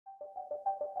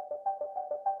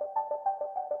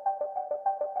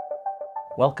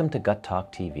Welcome to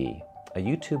GutTalk TV, a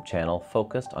YouTube channel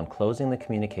focused on closing the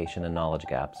communication and knowledge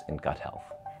gaps in gut health.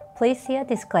 Please see a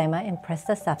disclaimer and press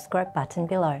the subscribe button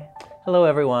below. Hello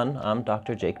everyone, I'm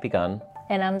Dr. Jakob.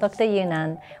 And I'm Dr.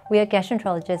 Yoon-Kyo. We are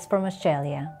gastroenterologists from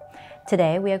Australia.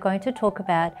 Today we are going to talk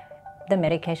about the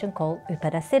medication called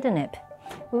Upadacitinib.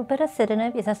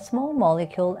 Upadacitinib is a small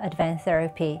molecule advanced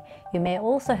therapy. You may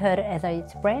also heard it as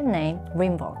its brand name,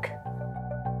 Rinvoq.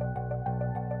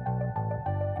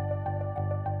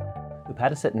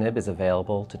 Upadacitinib is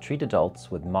available to treat adults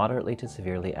with moderately to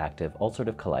severely active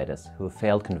ulcerative colitis who have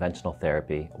failed conventional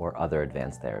therapy or other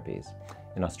advanced therapies.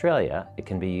 In Australia, it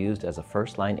can be used as a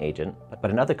first-line agent,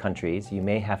 but in other countries, you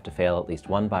may have to fail at least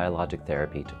one biologic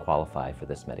therapy to qualify for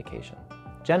this medication.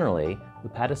 Generally,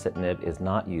 Upadacitinib is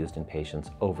not used in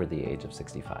patients over the age of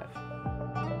 65.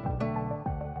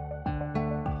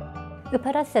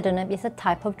 Upadacitinib is a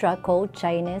type of drug called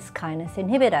Chinese kinase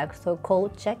inhibitor,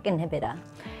 so-called JAK inhibitor.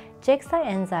 JAKs are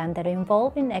enzymes that are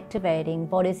involved in activating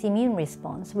body's immune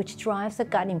response, which drives the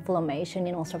gut inflammation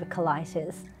in ulcerative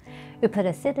colitis.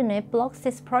 Upadacitinib blocks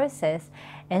this process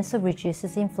and so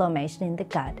reduces inflammation in the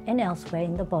gut and elsewhere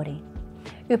in the body.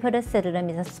 Upadacitinib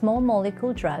is a small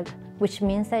molecule drug, which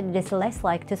means that it is less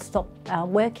likely to stop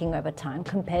working over time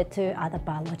compared to other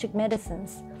biologic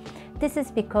medicines. This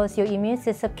is because your immune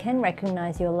system can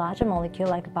recognize your larger molecule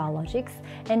like biologics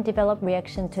and develop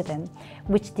reaction to them,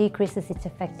 which decreases its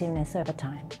effectiveness over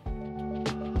time.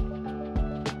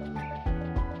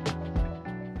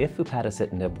 If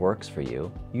Upadacitinib works for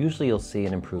you, usually you'll see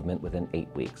an improvement within 8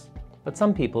 weeks. But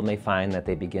some people may find that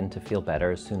they begin to feel better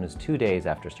as soon as 2 days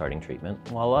after starting treatment,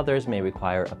 while others may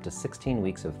require up to 16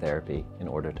 weeks of therapy in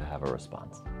order to have a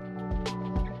response.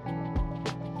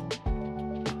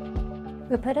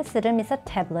 Upadacitinib is a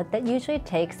tablet that usually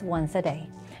takes once a day.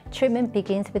 Treatment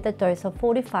begins with a dose of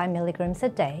 45 milligrams a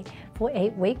day for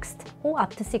 8 weeks or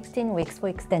up to 16 weeks for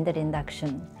extended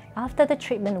induction. After the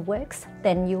treatment works,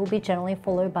 then you will be generally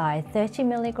followed by 30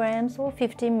 milligrams or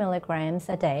 15 milligrams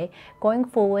a day going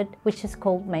forward, which is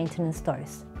called maintenance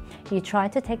dose. You try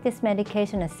to take this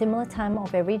medication at a similar time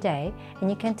of every day, and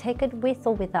you can take it with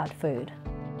or without food.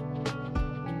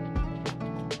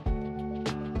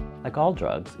 Like all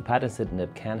drugs,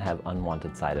 Upadacitinib can have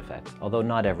unwanted side effects, although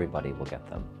not everybody will get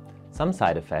them. Some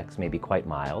side effects may be quite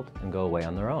mild and go away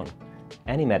on their own.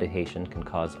 Any medication can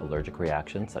cause allergic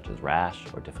reactions such as rash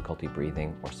or difficulty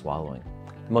breathing or swallowing.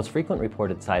 The most frequent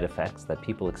reported side effects that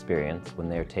people experience when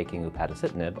they are taking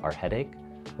Upadacitinib are headache,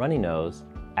 runny nose,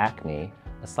 acne,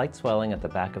 a slight swelling at the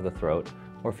back of the throat,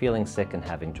 or feeling sick and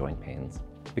having joint pains.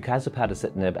 Because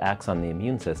Upadacitinib acts on the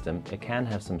immune system, it can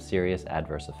have some serious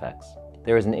adverse effects.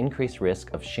 There is an increased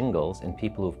risk of shingles in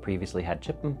people who have previously had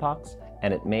chickenpox,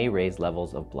 and it may raise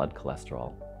levels of blood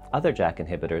cholesterol. Other JAK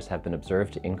inhibitors have been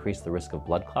observed to increase the risk of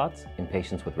blood clots in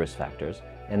patients with risk factors,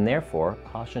 and therefore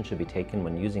caution should be taken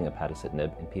when using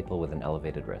Upadacitinib in people with an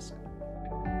elevated risk.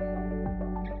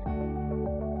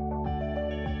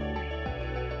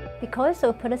 Because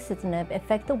Upadacitinib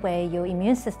affects the way your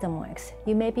immune system works,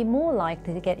 you may be more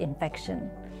likely to get infection.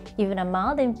 Even a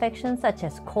mild infection such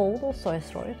as cold or sore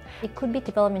throat, it could be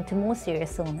developed into more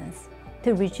serious illness.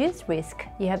 To reduce risk,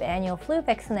 you have annual flu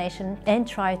vaccination and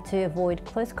try to avoid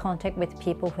close contact with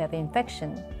people who have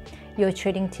infection. Your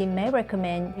treating team may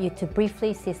recommend you to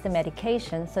briefly cease the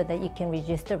medication so that you can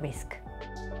reduce the risk.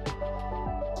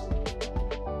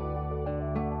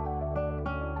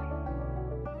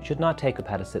 You should not take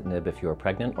Upadacitinib if you are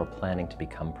pregnant or planning to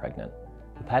become pregnant.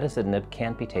 Upadacitinib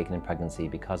can't be taken in pregnancy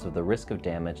because of the risk of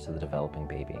damage to the developing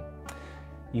baby.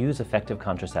 Use effective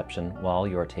contraception while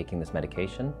you are taking this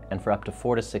medication and for up to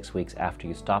 4 to 6 weeks after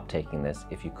you stop taking this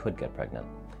if you could get pregnant.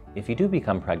 If you do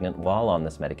become pregnant while on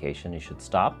this medication, you should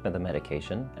stop the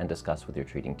medication and discuss with your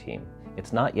treating team.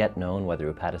 It's not yet known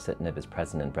whether Upadacitinib is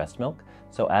present in breast milk,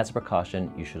 so as a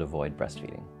precaution, you should avoid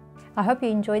breastfeeding. I hope you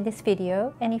enjoyed this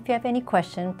video, and if you have any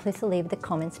questions, please leave the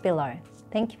comments below.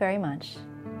 Thank you very much.